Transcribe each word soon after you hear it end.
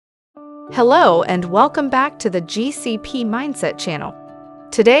Hello and welcome back to the GCP-Mindset channel.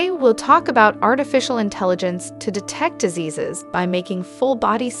 Today we'll talk about artificial intelligence to detect diseases by making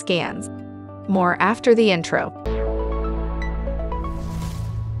full-body scans. More after the intro.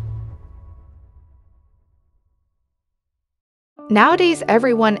 Nowadays,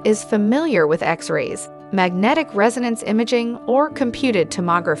 everyone is familiar with X-rays, magnetic resonance imaging, or computed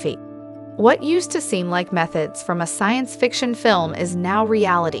tomography. What used to seem like methods from a science fiction film is now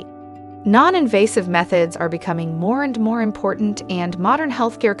reality. Non-invasive methods are becoming more and more important, and modern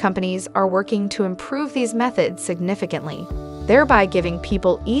healthcare companies are working to improve these methods significantly, thereby giving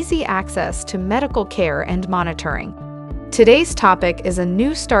people easy access to medical care and monitoring. Today's topic is a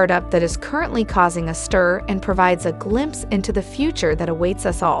new startup that is currently causing a stir and provides a glimpse into the future that awaits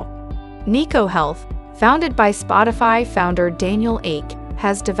us all. Neko Health, founded by Spotify founder Daniel Ek,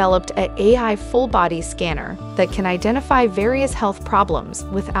 has developed an AI full-body scanner that can identify various health problems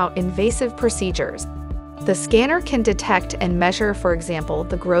without invasive procedures. The scanner can detect and measure, for example,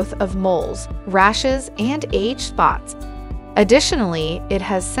 the growth of moles, rashes, and age spots. Additionally, it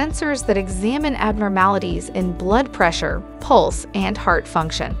has sensors that examine abnormalities in blood pressure, pulse, and heart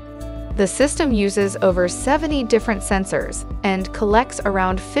function. The system uses over 70 different sensors and collects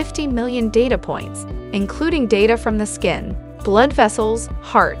around 50 million data points, including data from the skin, blood vessels,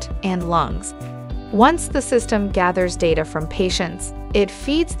 heart, and lungs. Once the system gathers data from patients, it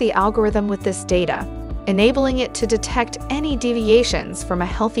feeds the algorithm with this data, enabling it to detect any deviations from a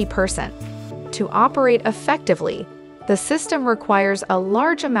healthy person. To operate effectively, the system requires a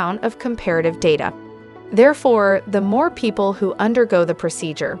large amount of comparative data. Therefore, the more people who undergo the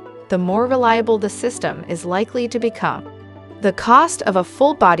procedure, the more reliable the system is likely to become. The cost of a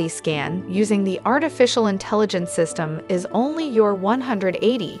full-body scan using the artificial intelligence system is only your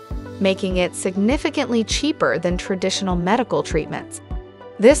 $180, making it significantly cheaper than traditional medical treatments.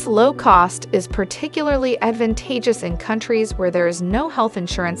 This low cost is particularly advantageous in countries where there is no health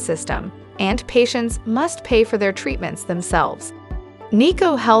insurance system and patients must pay for their treatments themselves.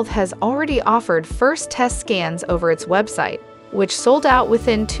 Neko Health has already offered first test scans over its website, which sold out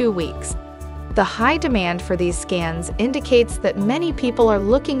within 2 weeks. The high demand for these scans indicates that many people are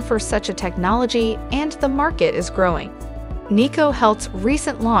looking for such a technology and the market is growing. Neko Health's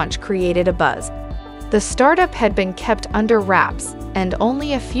recent launch created a buzz. The startup had been kept under wraps, and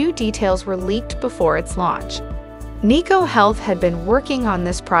only a few details were leaked before its launch. Neko Health had been working on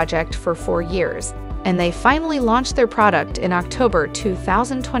this project for 4 years, and they finally launched their product in October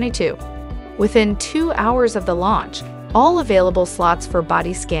 2022. Within 2 hours of the launch, all available slots for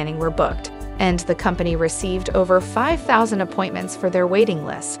body scanning were booked, and the company received over 5,000 appointments for their waiting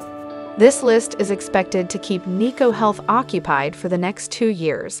list. This list is expected to keep Neko Health occupied for the next 2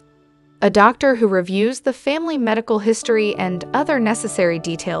 years. A doctor who reviews the family medical history and other necessary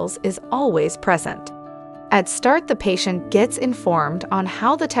details is always present. At start, the patient gets informed on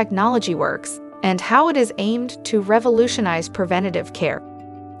how the technology works and how it is aimed to revolutionize preventative care.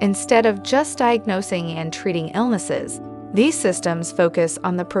 Instead of just diagnosing and treating illnesses, these systems focus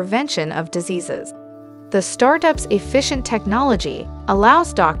on the prevention of diseases. The startup's efficient technology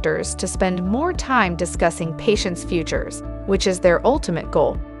allows doctors to spend more time discussing patients' futures, which is their ultimate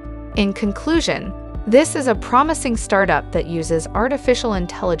goal. In conclusion, this is a promising startup that uses artificial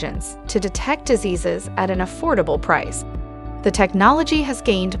intelligence to detect diseases at an affordable price. The technology has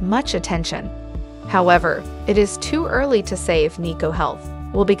gained much attention. However, it is too early to say if Neko Health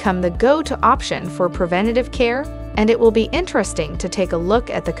will become the go-to option for preventative care, and it will be interesting to take a look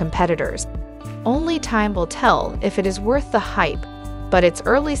at the competitors. Only time will tell if it is worth the hype, but its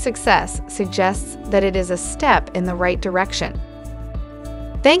early success suggests that it is a step in the right direction.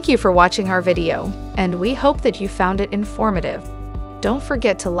 Thank you for watching our video, and we hope that you found it informative. Don't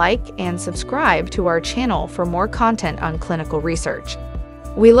forget to like and subscribe to our channel for more content on clinical research.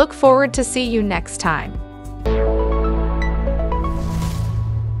 We look forward to see you next time.